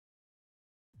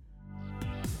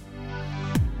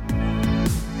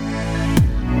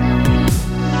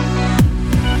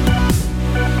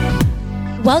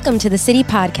Welcome to the City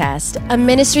Podcast, a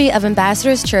ministry of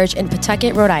Ambassadors Church in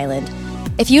Pawtucket, Rhode Island.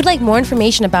 If you'd like more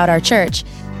information about our church,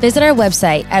 visit our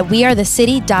website at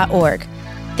wearethecity.org.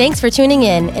 Thanks for tuning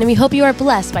in, and we hope you are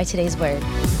blessed by today's word.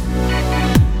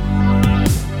 I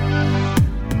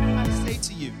say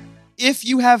to you, if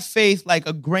you have faith like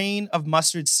a grain of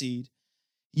mustard seed,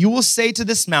 you will say to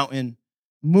this mountain,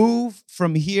 move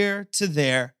from here to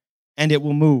there, and it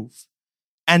will move.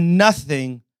 And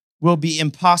nothing will be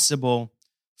impossible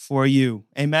for you.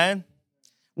 Amen?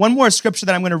 One more scripture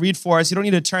that I'm going to read for us. You don't need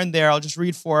to turn there. I'll just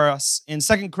read for us. In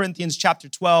 2 Corinthians chapter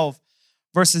 12,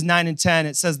 verses 9 and 10,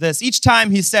 it says this. Each time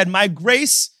he said, my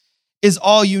grace is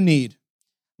all you need.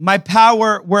 My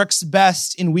power works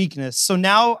best in weakness. So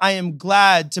now I am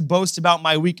glad to boast about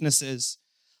my weaknesses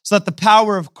so that the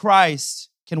power of Christ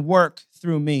can work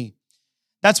through me.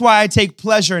 That's why I take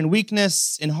pleasure in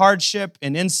weakness, in hardship,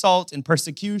 in insult, in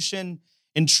persecution,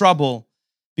 in trouble.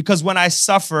 Because when I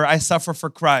suffer for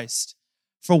Christ.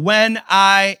 For when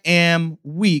I am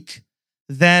weak,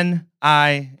 then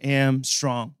I am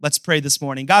strong. Let's pray this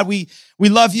morning. God, we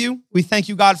love you. We thank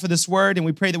you, God, for this word, and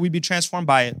we pray that we be transformed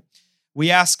by it. We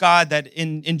ask, God, that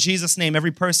in Jesus' name,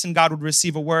 every person, God, would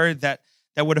receive a word that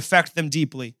would affect them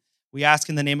deeply. We ask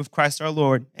in the name of Christ our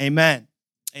Lord. Amen.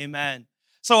 Amen.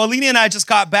 So Alini and I just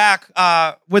got back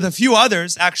with a few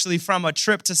others, actually, from a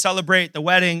trip to celebrate the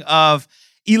wedding of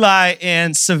Eli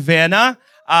and Savannah.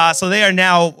 So they are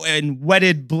now in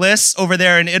wedded bliss over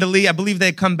there in Italy. I believe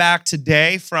they come back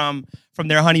today from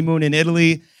their honeymoon in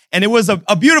Italy. And it was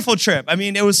a beautiful trip. I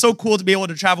mean, it was so cool to be able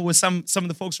to travel with some of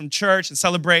the folks from church and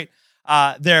celebrate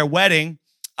their wedding.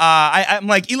 I'm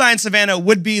like, Eli and Savannah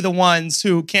would be the ones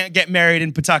who can't get married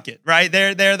in Pawtucket, right?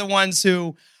 They're the ones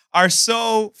who are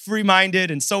so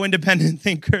free-minded and so independent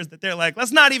thinkers that they're like,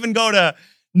 let's not even go to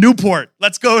Newport.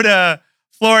 Let's go to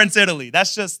Florence, Italy.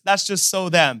 That's just so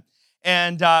them.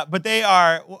 And but they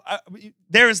are.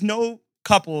 There is no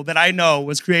couple that I know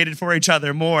was created for each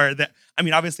other more than. I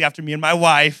mean, obviously after me and my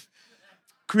wife,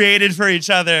 created for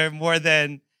each other more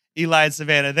than Eli and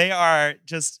Savannah. They are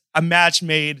just a match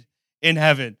made in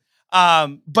heaven.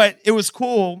 But it was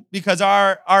cool because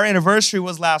our anniversary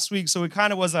was last week, so it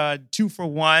kind of was a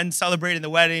 2-for-1, celebrating the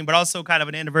wedding, but also kind of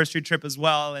an anniversary trip as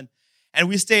well. And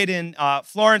we stayed in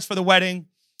Florence for the wedding.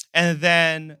 And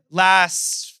then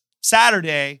last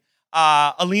Saturday,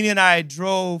 Alina and I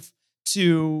drove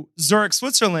to Zurich,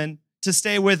 Switzerland to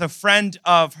stay with a friend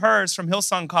of hers from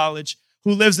Hillsong College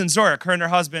who lives in Zurich, her and her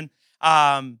husband.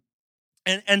 And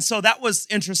so that was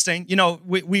interesting. You know,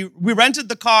 we rented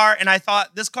the car, and I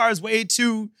thought this car is way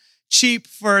too cheap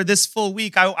for this full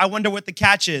week. I wonder what the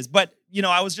catch is. But, you know,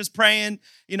 I was just praying,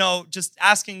 you know, just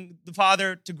asking the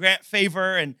Father to grant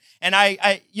favor. And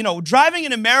I you know, driving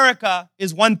in America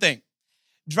is one thing.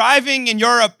 Driving in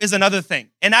Europe is another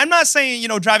thing. And I'm not saying, you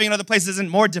know, driving in other places isn't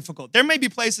more difficult. There may be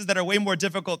places that are way more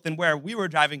difficult than where we were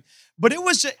driving. But it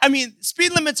was just, I mean,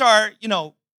 speed limits are, you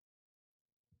know,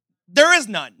 there is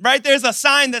none, right? There's a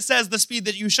sign that says the speed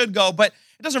that you should go, but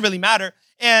it doesn't really matter.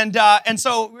 And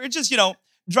so we're just, you know,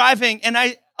 driving. And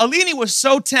Alini was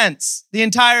so tense the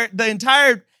entire,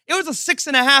 it was a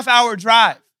 6.5-hour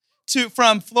drive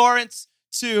from Florence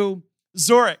to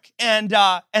Zurich. And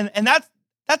that's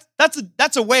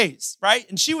a ways, right?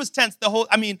 And she was tense the whole,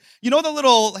 I mean, you know, the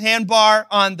little handbar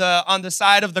on the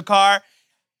side of the car,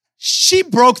 she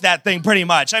broke that thing pretty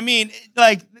much. I mean,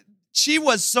 like, she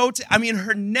was so, I mean,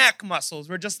 her neck muscles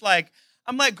were just like,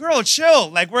 I'm like, girl, chill.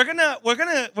 Like, we're gonna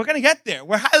get there.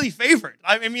 We're highly favored.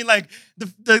 I mean, like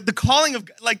the calling of,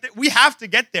 like, we have to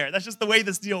get there. That's just the way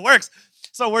this deal works.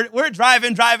 So we're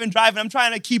driving. I'm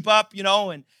trying to keep up, you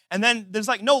know, and then there's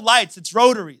like no lights. It's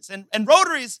rotaries. And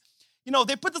rotaries, you know,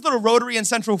 they put this little rotary in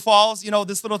Central Falls, you know,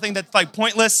 this little thing that's like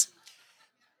pointless.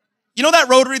 You know that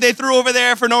rotary they threw over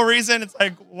there for no reason? It's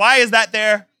like, why is that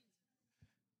there?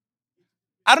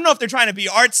 I don't know if they're trying to be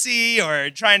artsy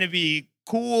or trying to be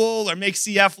cool or make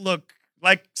CF look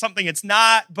like something it's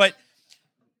not, but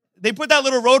they put that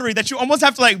little rotary that you almost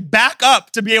have to like back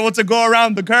up to be able to go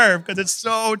around the curve because it's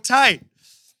so tight.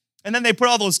 And then they put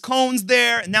all those cones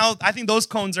there, and now I think those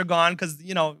cones are gone because,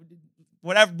 you know,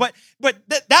 whatever. But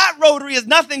that rotary is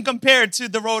nothing compared to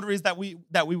the rotaries that we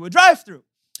would drive through.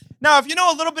 Now, if you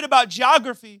know a little bit about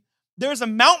geography, there's a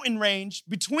mountain range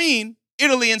between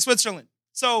Italy and Switzerland.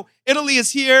 So Italy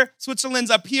is here,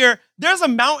 Switzerland's up here. There's a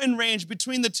mountain range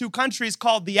between the two countries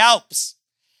called the Alps.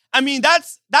 I mean,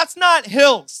 that's not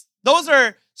hills. Those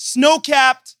are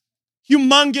snow-capped,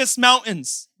 humongous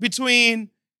mountains between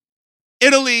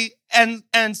Italy and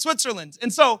Switzerland.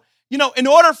 And so, you know, in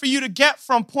order for you to get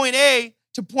from point A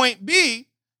to point B,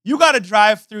 you got to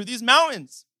drive through these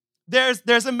mountains.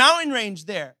 There's a mountain range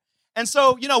there. And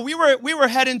so, we were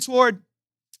heading toward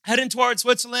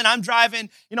Switzerland. I'm driving,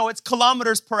 it's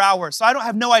kilometers per hour. So I don't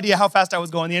have no idea how fast I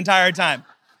was going the entire time.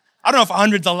 I don't know if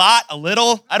 100's a lot, a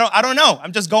little. I don't know.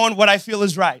 I'm just going what I feel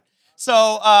is right.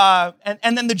 So,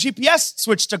 and then the GPS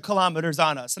switched to kilometers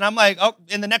on us. And I'm like, oh,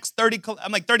 in the next 30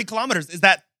 kilometers, is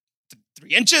that 3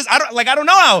 inches? I don't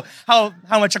know how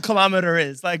much a kilometer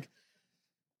is. Like,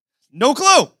 no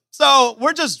clue. So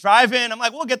we're just driving. I'm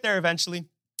like, we'll get there eventually.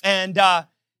 And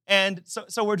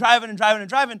so we're driving. And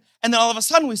then all of a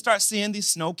sudden we start seeing these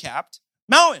snow-capped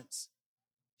mountains.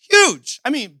 Huge. I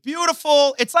mean,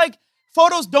 beautiful. It's like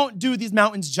photos don't do these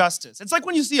mountains justice. It's like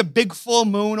when you see a big full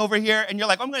moon over here and you're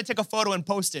like, I'm going to take a photo and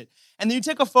post it. And then you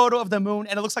take a photo of the moon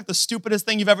and it looks like the stupidest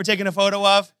thing you've ever taken a photo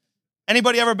of.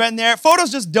 Anybody ever been there?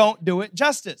 Photos just don't do it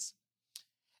justice.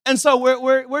 And so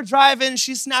we're driving,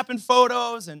 she's snapping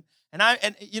photos and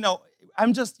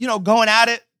I'm just, going at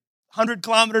it, 100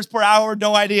 kilometers per hour,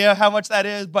 no idea how much that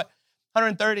is, but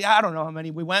 130, I don't know how many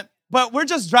we went. But we're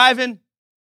just driving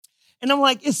and I'm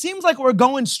like, it seems like we're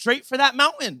going straight for that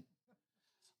mountain.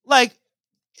 Like,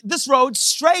 this road's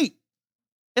straight.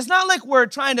 It's not like we're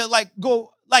trying to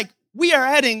go, we are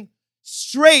heading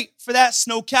straight for that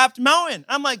snow-capped mountain.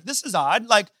 I'm like, this is odd.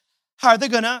 Like, how are they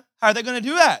gonna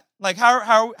do that? Like,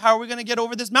 how are we gonna get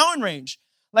over this mountain range?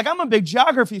 Like, I'm a big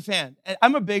geography fan. And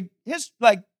I'm a big this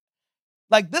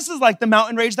is like the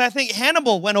mountain range that I think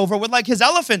Hannibal went over with his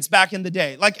elephants back in the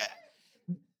day. Like,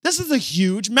 this is a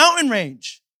huge mountain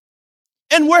range.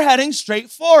 And we're heading straight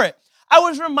for it. I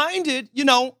was reminded,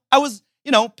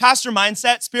 pastor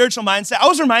mindset, spiritual mindset. I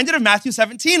was reminded of Matthew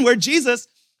 17, where Jesus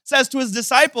says to his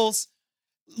disciples,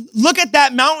 look at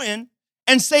that mountain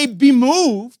and say, be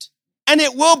moved, and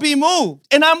it will be moved.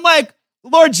 And I'm like,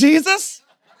 Lord Jesus,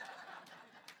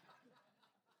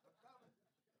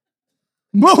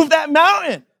 move that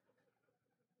mountain.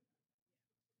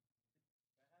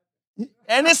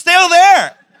 And it's still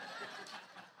there.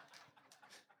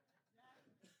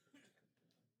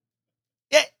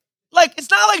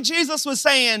 It's not like Jesus was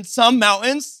saying some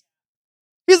mountains.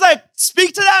 He's like,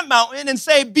 speak to that mountain and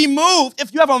say, be moved.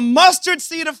 If you have a mustard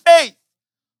seed of faith,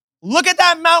 look at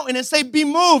that mountain and say, be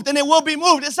moved, and it will be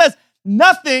moved. It says,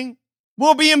 nothing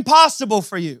will be impossible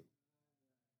for you.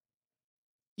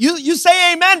 You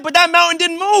say amen, but that mountain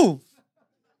didn't move.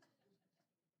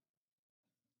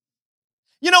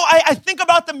 I think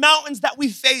about the mountains that we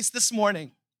face this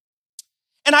morning.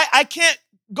 And I can't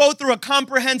go through a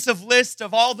comprehensive list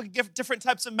of all the different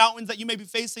types of mountains that you may be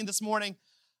facing this morning.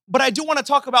 But I do want to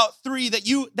talk about 3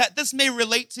 that this may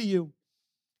relate to you.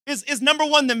 Is number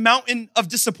 1, the mountain of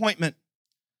disappointment.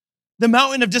 The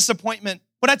mountain of disappointment.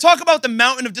 When I talk about the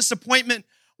mountain of disappointment,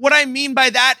 what I mean by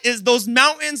that is those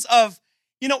mountains of,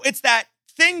 it's that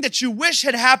thing that you wish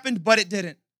had happened, but it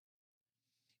didn't.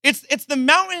 It's the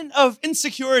mountain of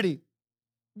insecurity.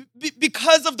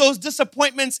 Because of those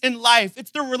disappointments in life.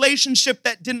 It's the relationship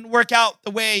that didn't work out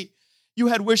the way you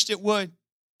had wished it would.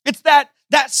 It's that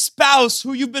spouse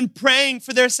who you've been praying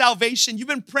for their salvation. You've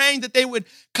been praying that they would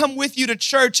come with you to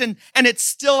church and it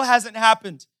still hasn't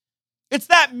happened. It's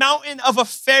that mountain of a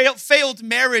failed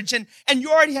marriage and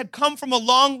you already had come from a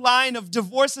long line of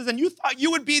divorces and you thought you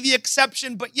would be the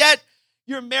exception, but yet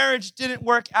your marriage didn't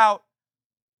work out.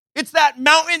 It's that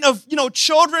mountain of,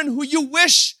 children who you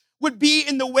wish would be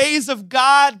in the ways of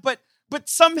God, but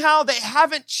somehow they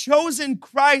haven't chosen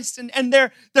Christ and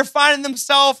they're finding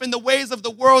themselves in the ways of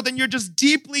the world and you're just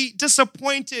deeply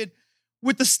disappointed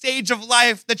with the stage of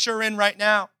life that you're in right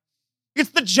now.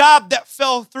 It's the job that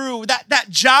fell through, that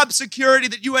job security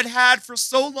that you had for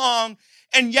so long,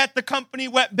 and yet the company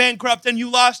went bankrupt and you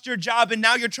lost your job and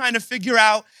now you're trying to figure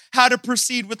out how to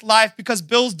proceed with life because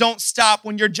bills don't stop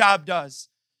when your job does.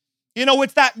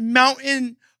 It's that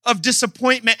mountain of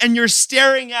disappointment and you're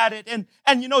staring at it and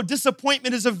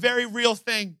disappointment is a very real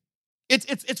thing.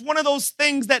 It's one of those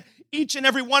things that each and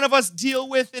every one of us deal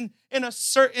with in a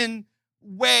certain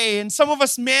way. And some of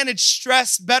us manage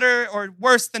stress better or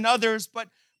worse than others, but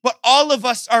all of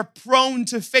us are prone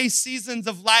to face seasons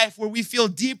of life where we feel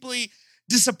deeply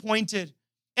disappointed.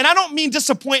 And I don't mean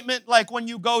disappointment like when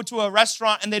you go to a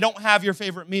restaurant and they don't have your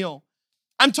favorite meal.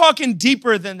 I'm talking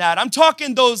deeper than that. I'm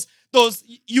talking those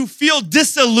you feel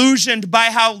disillusioned by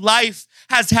how life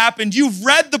has happened. You've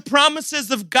read the promises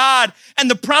of God,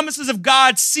 and the promises of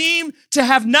God seem to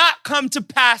have not come to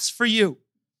pass for you.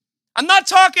 I'm not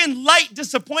talking light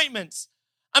disappointments.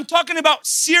 I'm talking about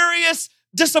serious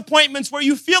disappointments where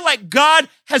you feel like God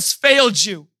has failed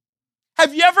you.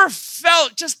 Have you ever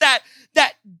felt just that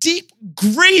deep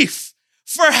grief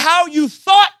for how you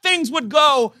thought things would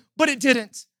go, but it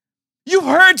didn't? You've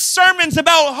heard sermons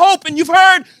about hope, and you've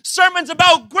heard sermons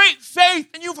about great faith,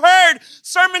 and you've heard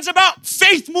sermons about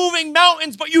faith moving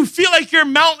mountains, but you feel like your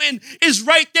mountain is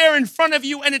right there in front of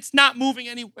you and it's not moving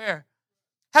anywhere.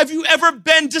 Have you ever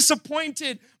been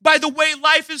disappointed by the way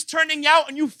life is turning out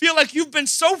and you feel like you've been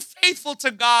so faithful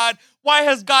to God? Why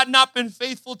has God not been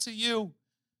faithful to you?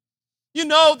 You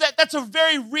know, that's a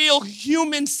very real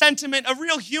human sentiment, a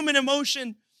real human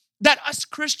emotion that us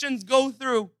Christians go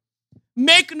through.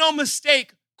 Make no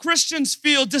mistake, Christians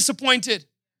feel disappointed.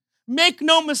 Make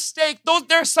no mistake,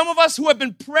 there are some of us who have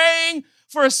been praying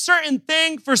for a certain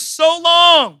thing for so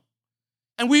long,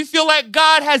 and we feel like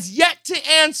God has yet to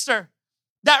answer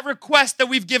that request that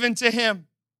we've given to him.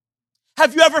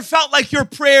 Have you ever felt like your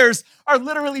prayers are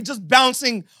literally just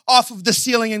bouncing off of the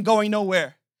ceiling and going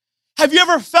nowhere? Have you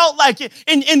ever felt like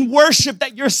in worship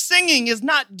that your singing is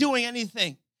not doing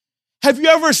anything? Have you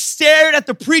ever stared at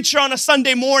the preacher on a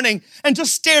Sunday morning and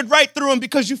just stared right through him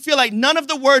because you feel like none of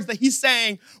the words that he's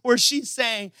saying or she's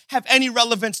saying have any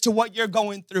relevance to what you're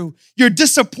going through? You're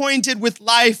disappointed with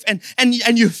life and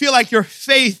you feel like your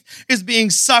faith is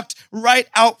being sucked right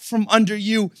out from under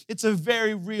you. It's a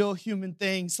very real human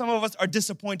thing. Some of us are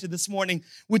disappointed this morning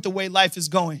with the way life is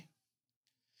going.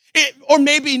 Or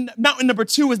maybe mountain number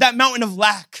 2 is that mountain of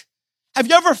lack. Have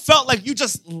you ever felt like you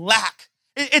just lack?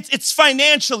 It's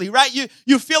financially, right?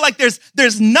 You feel like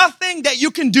there's nothing that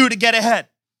you can do to get ahead.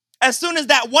 As soon as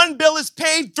that one bill is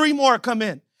paid, 3 more come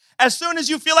in. As soon as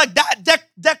you feel like that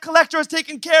debt collector is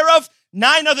taken care of,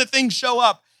 9 other things show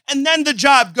up. And then the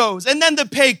job goes, and then the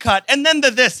pay cut, and then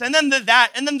the this, and then the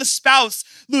that, and then the spouse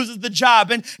loses the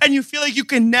job. And you feel like you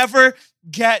can never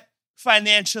get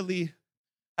financially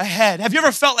ahead. Have you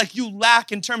ever felt like you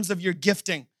lack in terms of your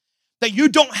gifting? That you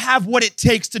don't have what it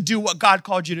takes to do what God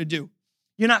called you to do?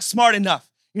 You're not smart enough.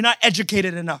 You're not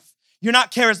educated enough. You're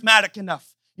not charismatic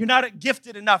enough. You're not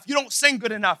gifted enough. You don't sing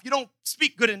good enough. You don't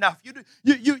speak good enough.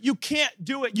 You can't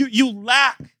do it. You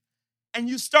lack. And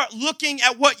you start looking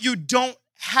at what you don't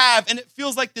have, and it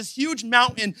feels like this huge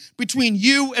mountain between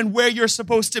you and where you're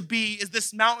supposed to be is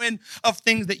this mountain of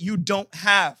things that you don't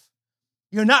have.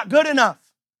 You're not good enough.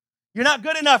 You're not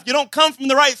good enough. You don't come from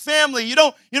the right family. You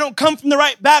don't come from the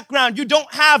right background. You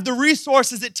don't have the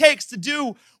resources it takes to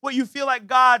do what you feel like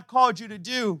God called you to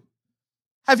do.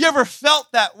 Have you ever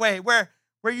felt that way where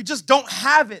you just don't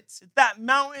have it? It's that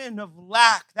mountain of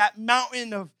lack, that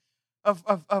mountain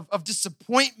of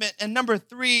disappointment. And number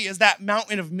 3 is that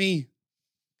mountain of me.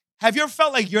 Have you ever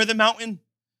felt like you're the mountain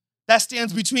that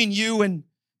stands between you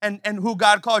and who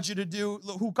God called you to do,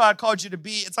 who God called you to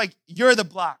be? It's like you're the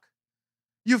block.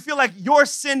 You feel like your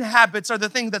sin habits are the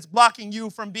thing that's blocking you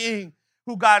from being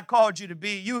who God called you to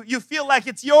be. You feel like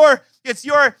it's your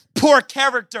poor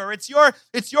character, it's your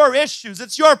issues,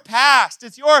 it's your past,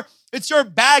 it's your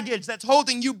baggage that's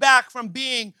holding you back from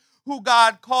being who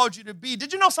God called you to be.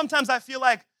 Did you know sometimes I feel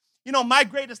like, my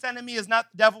greatest enemy is not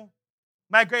the devil.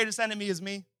 My greatest enemy is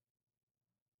me.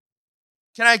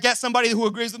 Can I get somebody who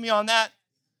agrees with me on that?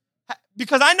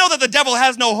 Because I know that the devil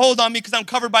has no hold on me because I'm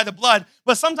covered by the blood,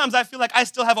 but sometimes I feel like I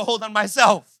still have a hold on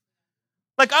myself.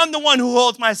 Like I'm the one who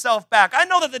holds myself back. I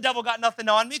know that the devil got nothing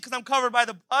on me because I'm covered by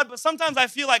the blood, but sometimes I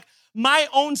feel like my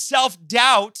own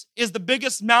self-doubt is the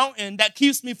biggest mountain that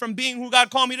keeps me from being who God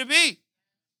called me to be.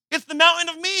 It's the mountain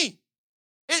of me.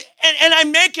 And I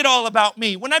make it all about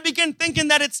me. When I begin thinking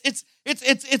that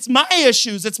it's my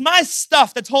issues, it's my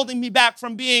stuff that's holding me back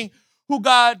from being who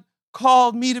God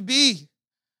called me to be.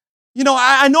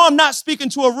 I know I'm not speaking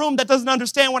to a room that doesn't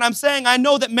understand what I'm saying. I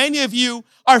know that many of you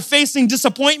are facing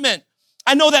disappointment.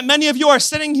 I know that many of you are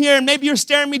sitting here and maybe you're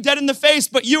staring me dead in the face,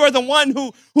 but you are the one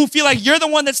who feel like you're the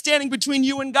one that's standing between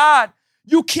you and God.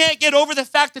 You can't get over the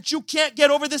fact that you can't get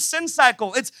over this sin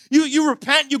cycle. It's you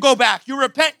repent, you go back. You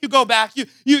repent, you go back.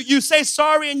 You say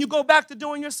sorry and you go back to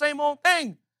doing your same old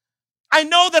thing. I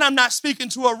know that I'm not speaking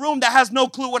to a room that has no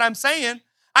clue what I'm saying.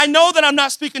 I know that I'm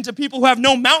not speaking to people who have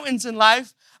no mountains in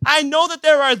life. I know that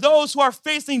there are those who are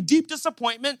facing deep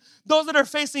disappointment, those that are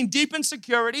facing deep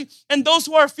insecurity, and those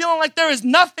who are feeling like there is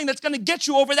nothing that's going to get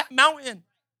you over that mountain.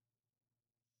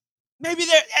 Maybe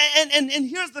there, and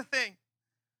here's the thing.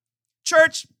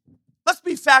 Church, let's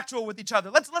be factual with each other.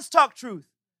 Let's talk truth.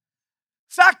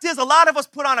 Fact is, a lot of us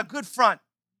put on a good front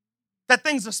that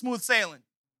things are smooth sailing.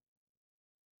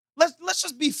 Let's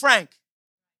just be frank.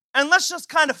 And let's just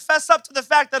kind of fess up to the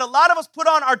fact that a lot of us put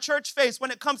on our church face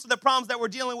when it comes to the problems that we're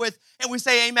dealing with, and we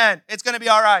say, amen, it's going to be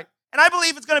all right. And I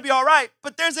believe it's going to be all right,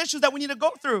 but there's issues that we need to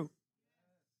go through.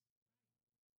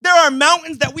 There are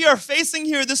mountains that we are facing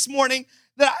here this morning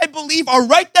that I believe are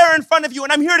right there in front of you,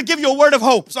 and I'm here to give you a word of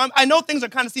hope. So I know things are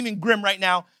kind of seeming grim right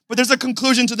now, but there's a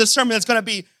conclusion to this sermon that's going to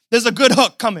be, there's a good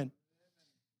hook coming.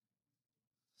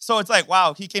 So it's like,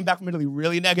 wow, he came back from Italy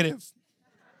really negative.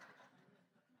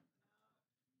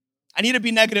 I need to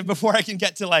be negative before I can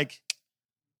get to like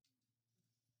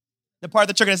the part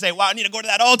that you're going to say, wow, I need to go to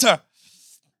that altar.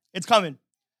 It's coming.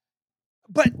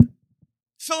 But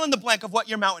fill in the blank of what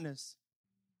your mountain is.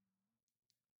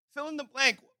 Fill in the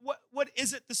blank. What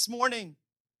is it this morning?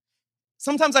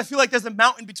 Sometimes I feel like there's a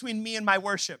mountain between me and my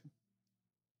worship.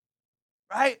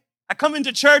 Right? I come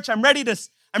into church, I'm ready to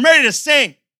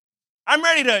sing. I'm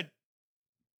ready to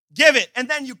give it. And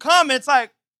then you come and it's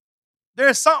like,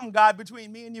 there's something, God,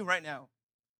 between me and you right now.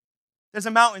 There's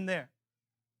a mountain there.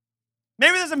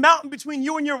 Maybe there's a mountain between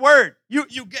you and your word. You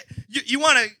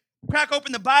want to crack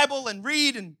open the Bible and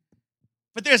read,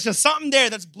 but there's just something there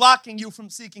that's blocking you from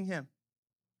seeking him.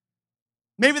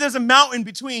 Maybe there's a mountain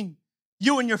between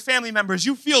you and your family members.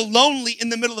 You feel lonely in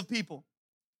the middle of people.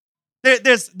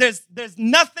 There's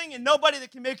nothing and nobody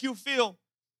that can make you feel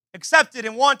accepted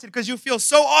and wanted because you feel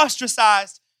so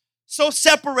ostracized, so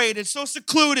separated, so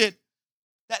secluded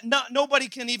that nobody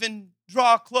can even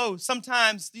draw close.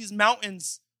 Sometimes these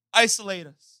mountains isolate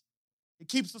us. It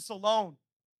keeps us alone.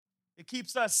 It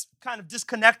keeps us kind of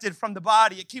disconnected from the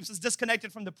body. It keeps us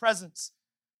disconnected from the presence.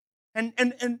 And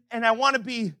I want to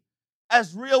be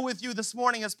as real with you this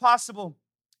morning as possible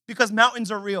because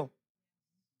mountains are real.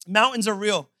 Mountains are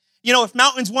real. You know, if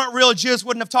mountains weren't real, Jesus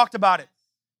wouldn't have talked about it.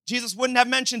 Jesus wouldn't have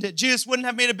mentioned it. Jesus wouldn't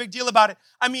have made a big deal about it.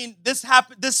 I mean, this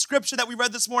scripture that we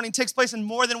read this morning takes place in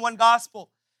more than one gospel.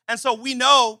 And so we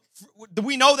know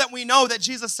that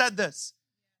Jesus said this,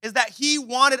 is that he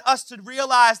wanted us to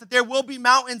realize that there will be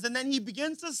mountains. And then he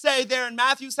begins to say there in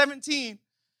Matthew 17,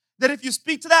 that if you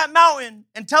speak to that mountain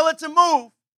and tell it to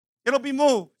move, it'll be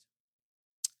moved.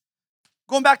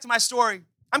 Going back to my story,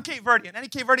 I'm Cape Verdean. Any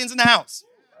Cape Verdeans in the house?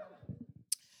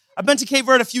 I've been to Cape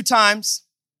Verde a few times.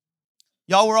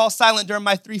 Y'all were all silent during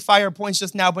my 3 fire points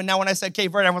just now, but now when I said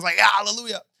Cape Verde, I was like, yeah,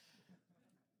 hallelujah.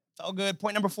 It's all good.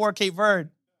 Point number 4, Cape Verde.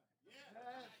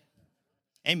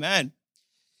 Amen.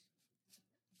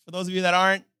 For those of you that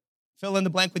aren't, fill in the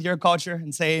blank with your culture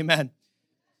and say amen.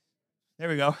 There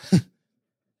we go.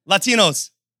 Latinos.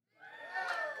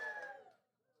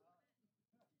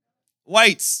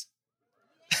 Whites.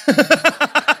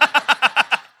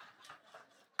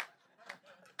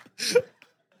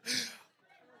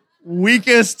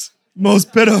 Weakest,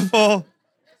 most pitiful.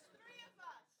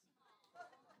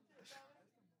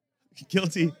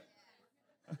 Guilty.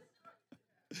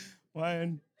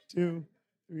 1, 2,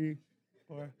 3,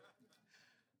 4.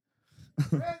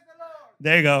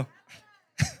 There you go.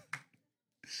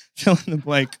 Fill in the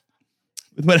blank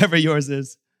with whatever yours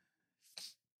is.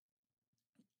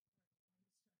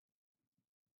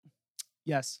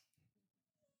 Yes.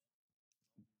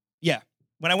 Yeah.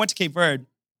 When I went to Cape Verde,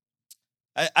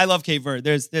 I love Cape Verde.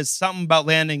 There's something about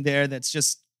landing there that's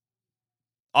just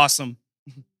awesome.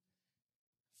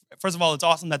 First of all, it's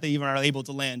awesome that they even are able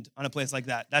to land on a place like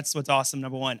that. That's what's awesome,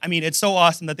 number one. I mean, it's so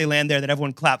awesome that they land there that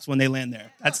everyone claps when they land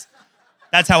there.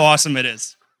 That's how awesome it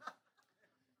is.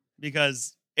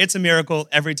 Because it's a miracle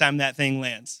every time that thing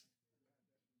lands.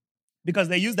 Because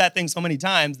they use that thing so many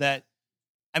times that,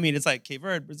 I mean, it's like Cape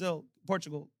Verde, Brazil,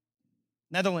 Portugal,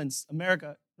 Netherlands,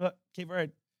 America, Cape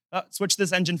Verde. Switch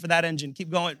this engine for that engine. Keep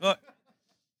going.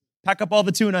 Pack up all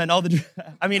the tuna and all the.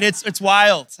 I mean, it's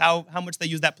wild how much they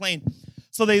use that plane.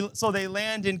 So they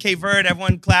land in Cape Verde.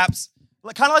 Everyone claps,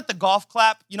 kind of like the golf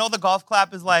clap. You know, the golf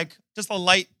clap is like just a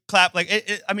light clap. Like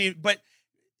but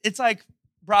it's like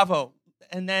bravo,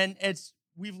 and then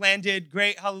we've landed.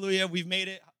 Great, hallelujah. We've made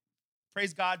it.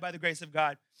 Praise God by the grace of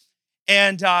God.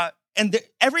 And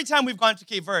every time we've gone to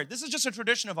Cape Verde, this is just a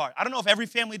tradition of ours. I don't know if every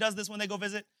family does this when they go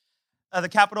visit the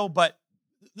capital, but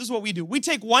this is what we do. We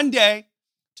take one day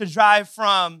to drive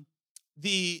from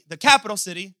the capital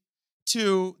city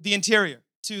to the interior,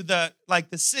 to the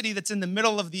city that's in the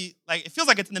middle of it feels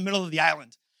like it's in the middle of the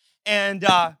island. And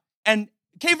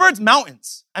Cape Verde's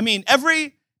mountains. I mean,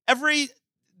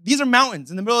 these are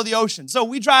mountains in the middle of the ocean. So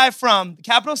we drive from the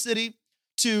capital city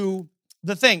to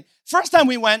the thing. First time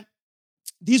we went,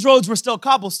 these roads were still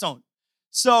cobblestone.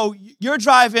 So you're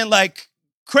driving like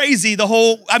crazy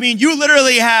you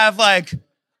literally have like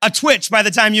a twitch by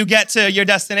the time you get to your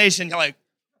destination. You're like,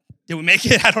 did we make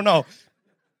it? I don't know.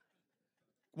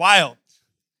 Wild.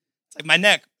 It's like my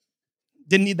neck.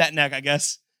 Didn't need that neck, I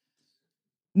guess.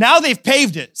 Now they've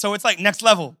paved it. So it's like next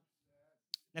level.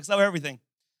 Next level everything.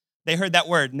 They heard that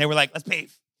word and they were like, let's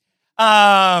pave.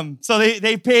 So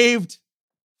they paved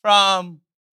from,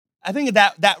 I think,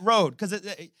 that road. Because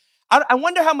I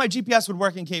wonder how my GPS would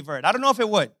work in Cape Verde. I don't know if it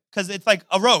would. Because it's like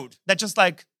a road that just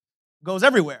like goes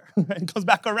everywhere and goes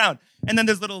back around. And then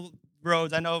there's little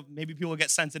roads. I know maybe people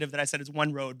get sensitive that I said it's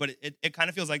one road, but it kind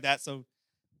of feels like that, so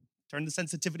turn the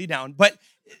sensitivity down. But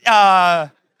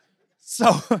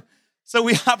so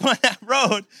we hop on that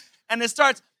road, and it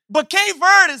starts. But Cape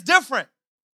Verde is different.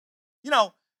 You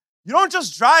don't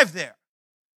just drive there.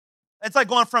 It's like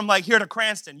going from like here to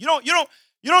Cranston. You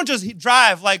don't just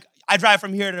drive like I drive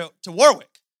from here to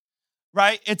Warwick,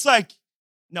 right? It's like,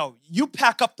 no, you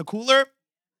pack up the cooler,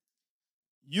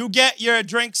 you get your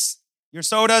drinks, your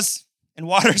sodas and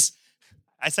waters.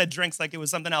 I said drinks like it was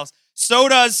something else.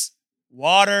 Sodas,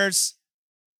 waters,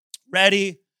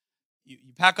 ready. You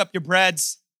pack up your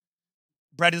breads.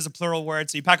 Bread is a plural word,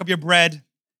 so you pack up your bread,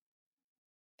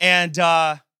 and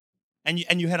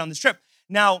you head on this trip.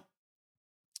 Now,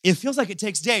 it feels like it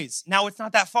takes days. Now, it's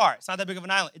not that far. It's not that big of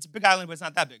an island. It's a big island, but it's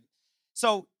not that big.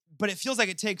 So, but it feels like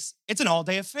it's an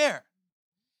all-day affair.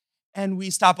 And we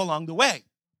stop along the way.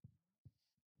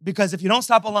 Because if you don't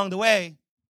stop along the way,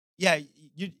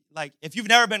 if you've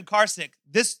never been car sick,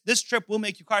 this trip will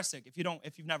make you car sick if you're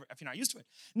not used to it.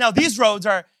 Now, these roads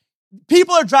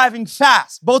people are driving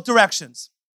fast, both directions.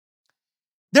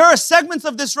 There are segments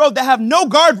of this road that have no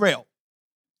guardrail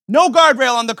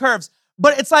on the curves,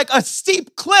 but it's like a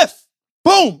steep cliff.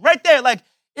 Boom, right there. Like,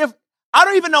 if I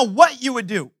don't even know what you would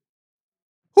do.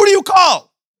 Who do you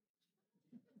call?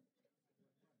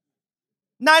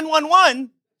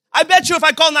 911? I bet you if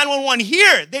I call 911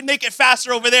 here, they'd make it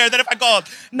faster over there than if I called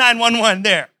 911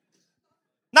 there.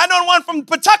 911 from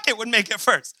Pawtucket would make it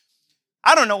first.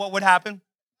 I don't know what would happen.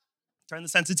 Turn the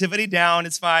sensitivity down,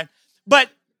 it's fine. But,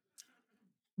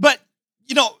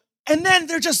 and then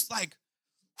they're just like,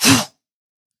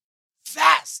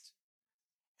 fast.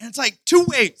 And it's like 2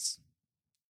 ways.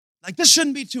 Like, this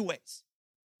shouldn't be 2 ways.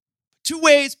 2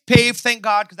 ways, paved, thank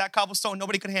God, because that cobblestone,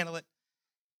 nobody could handle it.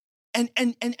 And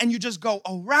you just go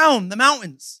around the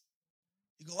mountains.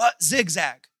 You go up,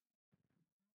 zigzag.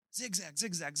 Zigzag,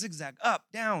 zigzag, zigzag, up,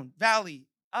 down, valley,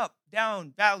 up,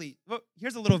 down, valley. Look,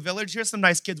 here's a little village. Here's some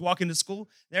nice kids walking to school.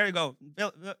 There you go.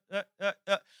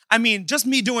 I mean, just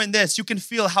me doing this, you can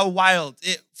feel how wild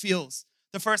it feels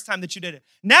the first time that you did it.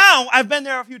 Now, I've been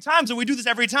there a few times, and we do this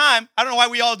every time. I don't know why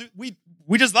we all do. We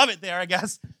just love it there, I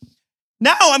guess.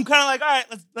 Now, I'm kind of like, all right,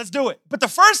 let's do it. But the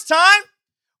first time,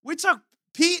 we took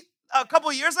Pete a couple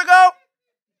of years ago.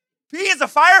 Pete is a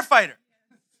firefighter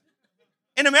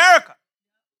in America.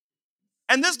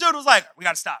 And this dude was like, we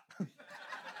got to stop.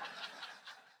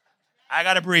 I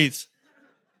got to breathe.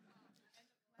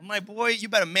 I'm like, boy, you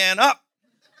better man up.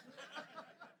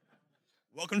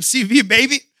 Welcome to CV,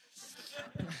 baby.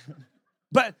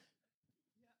 But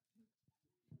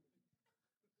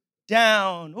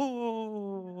down,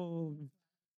 ooh,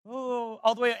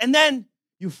 all the way. And then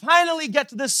you finally get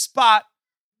to this spot.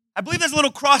 I believe there's a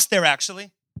little cross there,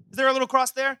 actually. Is there a little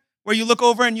cross there? Where you look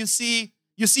over and you see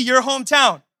your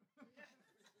hometown.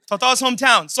 Toto's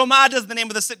hometown. Somada is the name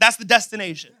of the city. That's the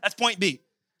destination. That's point B.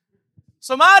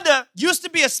 Somada used to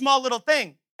be a small little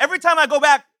thing. Every time I go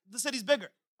back, the city's bigger.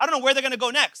 I don't know where they're going to go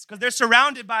next because they're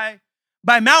surrounded by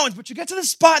mountains. But you get to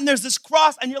this spot and there's this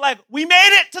cross and you're like, we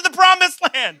made it to the promised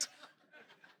land.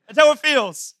 That's how it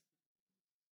feels.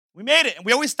 We made it. And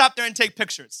we always stop there and take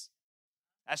pictures.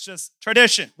 That's just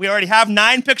tradition. We already have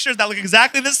 9 pictures that look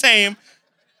exactly the same,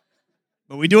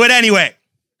 but we do it anyway.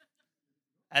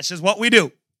 That's just what we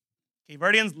do. Cape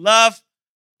Verdeans love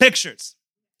pictures.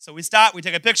 So we stop, we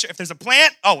take a picture. If there's a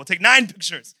plant, we'll take 9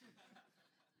 pictures.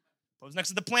 Pose next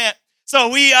to the plant. So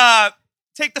we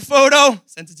take the photo,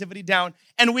 sensitivity down,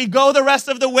 and we go the rest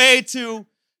of the way to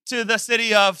the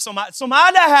city of Somada.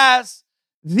 Somada has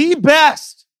the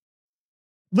best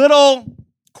little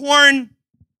corn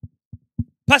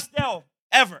pastel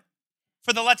ever.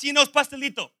 For the Latinos,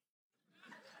 pastelito.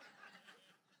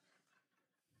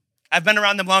 I've been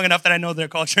around them long enough that I know their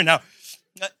culture now.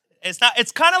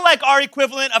 It's kind of like our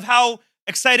equivalent of how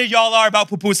excited y'all are about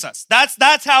pupusas.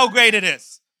 That's how great it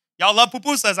is. Y'all love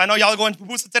pupusas. I know y'all are going to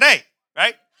pupusa today,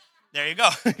 right? There you go.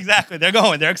 Exactly. They're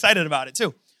going. They're excited about it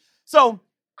too. So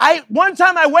one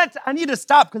time I need to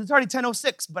stop because it's already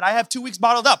 10:06, but I have 2 weeks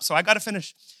bottled up, so I got to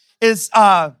finish.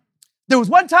 There was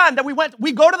one time that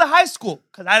we go to the high school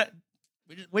because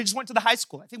we just went to the high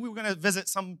school. I think we were going to visit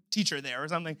some teacher there or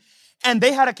something. And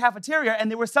they had a cafeteria, and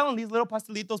they were selling these little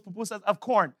pastelitos, pupusas of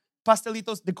corn.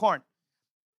 Pastelitos de corn.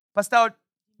 Pastel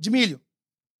de milho.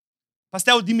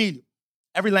 Pastel de milho.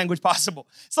 Every language possible.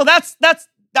 So that's that.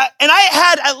 And I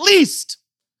had at least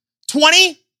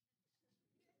 20,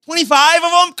 25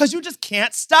 of them, because you just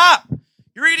can't stop.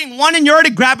 You're eating one, and you're already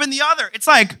grabbing the other. It's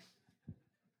like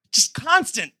just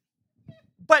constant.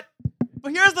 But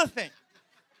here's the thing.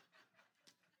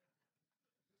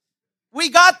 We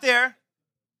got there,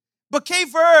 but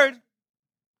Cape Verde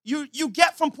You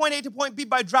get from point A to point B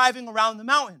by driving around the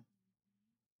mountain.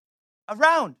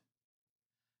 Around.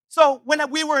 So when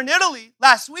we were in Italy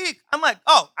last week, I'm like,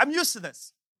 oh, I'm used to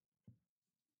this.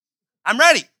 I'm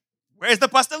ready. Where's the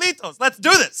pastelitos? Let's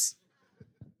do this.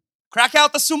 Crack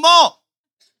out the sumal.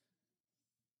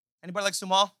 Anybody like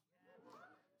sumal?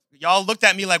 Y'all looked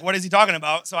at me like, what is he talking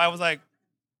about? So I was like,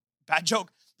 bad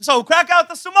joke. So crack out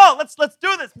the sumal. Let's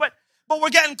do this. But we're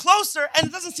getting closer, and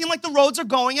it doesn't seem like the roads are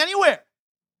going anywhere.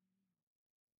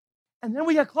 And then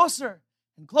we get closer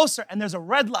and closer, and there's a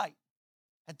red light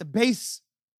at the base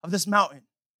of this mountain.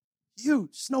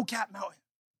 Huge, snow-capped mountain.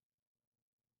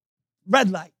 Red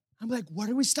light. I'm like, what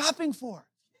are we stopping for?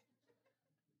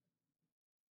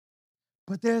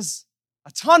 But there's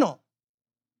a tunnel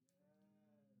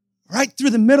right through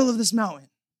the middle of this mountain.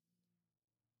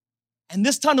 And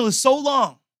this tunnel is so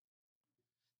long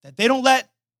that they don't let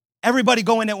everybody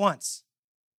go in at once.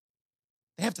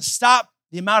 They have to stop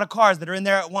the amount of cars that are in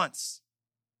there at once.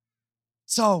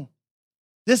 So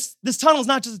this tunnel is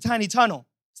not just a tiny tunnel.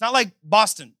 It's not like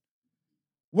Boston.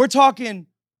 We're talking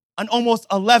an almost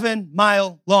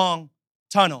 11-mile long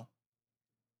tunnel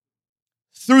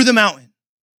through the mountain.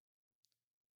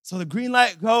 So the green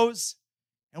light goes,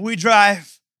 and we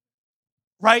drive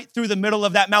right through the middle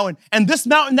of that mountain. And this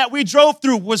mountain that we drove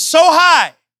through was so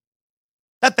high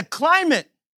that the climate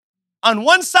on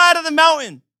one side of the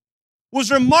mountain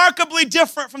was remarkably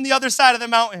different from the other side of the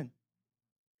mountain.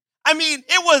 I mean,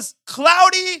 it was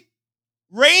cloudy,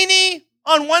 rainy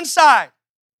on one side.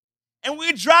 And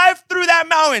we drive through that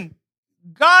mountain.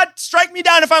 God, strike me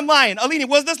down if I'm lying. Alini,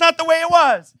 was this not the way it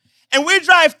was? And we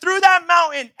drive through that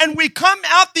mountain, and we come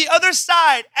out the other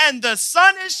side, and the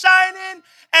sun is shining,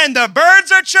 and the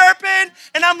birds are chirping,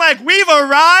 and I'm like, we've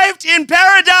arrived in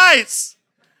paradise.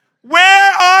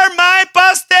 Where are my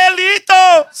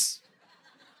pastelitos?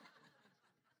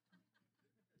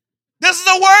 This is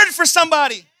a word for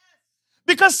somebody.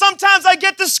 Because sometimes I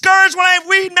get discouraged when I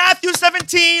read Matthew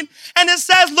 17 and it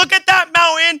says, look at that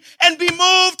mountain and be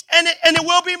moved and it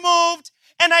will be moved.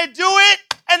 And I do it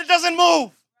and it doesn't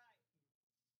move.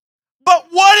 But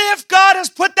what if God has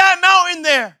put that mountain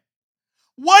there?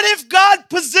 What if God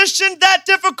positioned that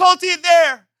difficulty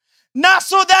there? Not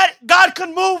so that God could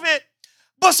move it,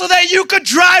 but so that you could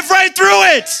drive right through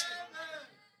it.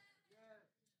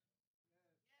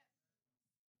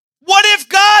 What if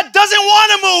God doesn't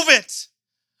want to move it?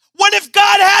 What if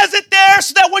God has it there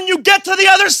so that when you get to the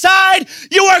other side,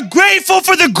 you are grateful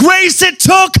for the grace it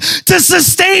took to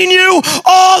sustain you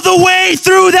all the way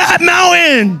through that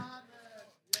mountain?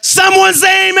 Someone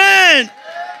say amen.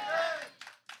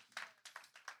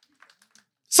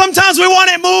 Sometimes we want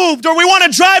it moved or we want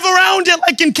to drive around it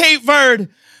like in Cape Verde.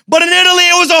 But in Italy,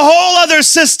 it was a whole other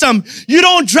system. You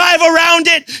don't drive around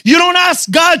it. You don't ask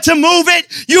God to move it.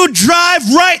 You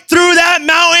drive right through that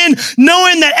mountain,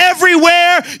 knowing that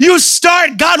everywhere you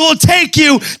start, God will take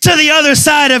you to the other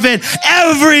side of it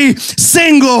every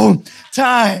single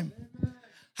time.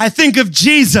 I think of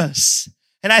Jesus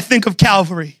and I think of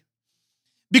Calvary.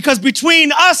 Because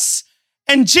between us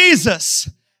and Jesus,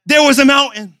 there was a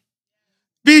mountain.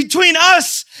 Between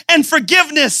us and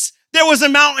forgiveness, there was a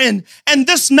mountain, and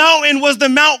this mountain was the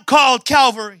mount called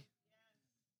Calvary.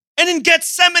 And in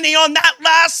Gethsemane, on that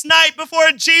last night before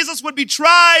Jesus would be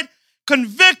tried,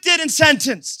 convicted, and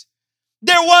sentenced,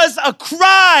 there was a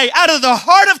cry out of the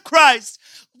heart of Christ,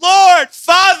 Lord,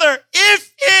 Father,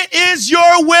 if it is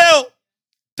your will,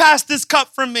 pass this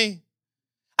cup from me.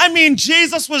 I mean,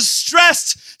 Jesus was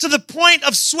stressed to the point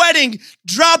of sweating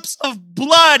drops of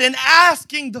blood and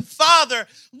asking the Father,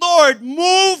 Lord,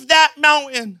 move that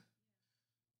mountain.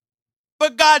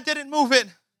 But God didn't move it.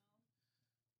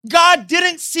 God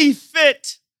didn't see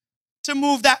fit to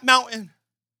move that mountain.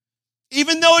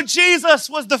 Even though Jesus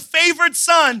was the favored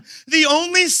son, the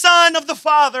only son of the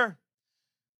Father,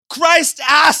 Christ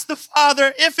asked the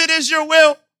Father, if it is your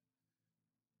will,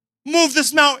 move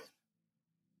this mountain.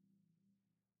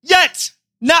 Yet,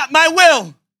 not my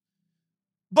will,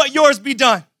 but yours be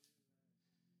done.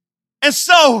 And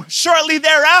so, shortly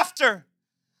thereafter,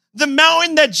 the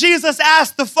mountain that Jesus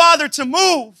asked the Father to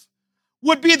move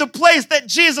would be the place that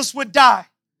Jesus would die.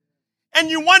 And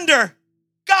you wonder,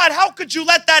 God, how could you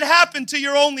let that happen to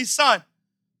your only son?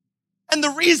 And the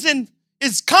reason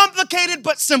is complicated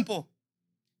but simple.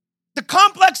 The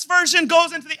complex version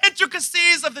goes into the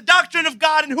intricacies of the doctrine of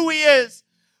God and who he is.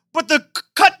 But the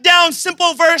cut down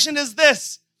simple version is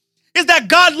this, is that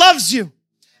God loves you.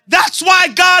 That's why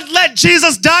God let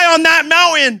Jesus die on that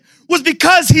mountain, was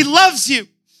because he loves you.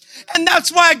 And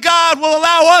that's why God will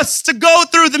allow us to go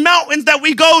through the mountains that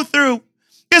we go through,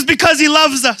 is because he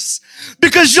loves us.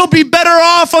 Because you'll be better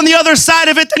off on the other side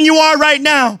of it than you are right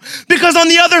now. Because on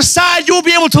the other side, you'll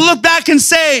be able to look back and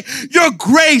say, your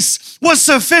grace was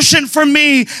sufficient for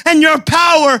me and your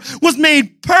power was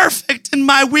made perfect in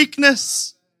my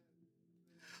weakness.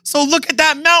 So look at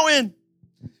that mountain.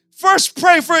 First,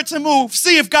 pray for it to move.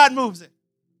 See if God moves it.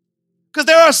 Because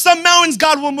there are some mountains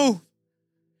God will move.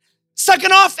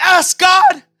 Second off, ask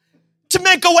God to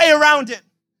make a way around it.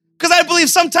 Because I believe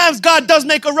sometimes God does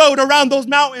make a road around those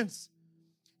mountains.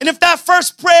 And if that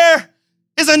first prayer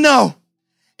is a no,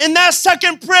 and that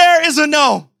second prayer is a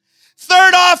no,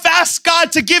 third off, ask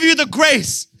God to give you the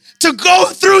grace to go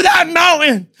through that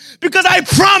mountain. Because I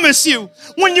promise you,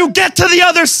 when you get to the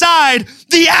other side,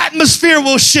 the atmosphere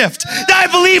will shift. I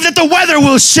believe that the weather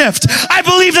will shift. I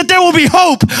believe that there will be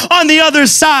hope on the other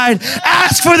side.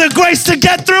 Ask for the grace to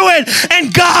get through it,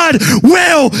 and God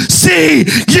will see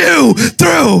you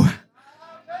through.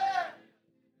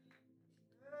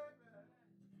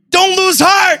 Don't lose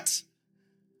heart.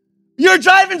 You're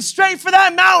driving straight for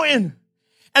that mountain.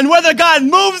 And whether God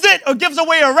moves it or gives a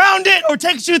way around it or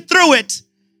takes you through it,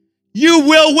 you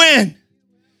will win.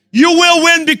 You will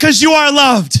win because you are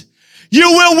loved.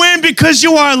 You will win because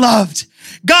you are loved.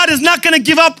 God is not going to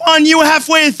give up on you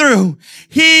halfway through.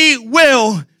 He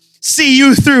will see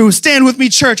you through. Stand with me,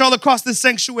 church, all across this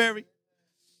sanctuary.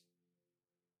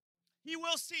 He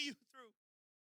will see you.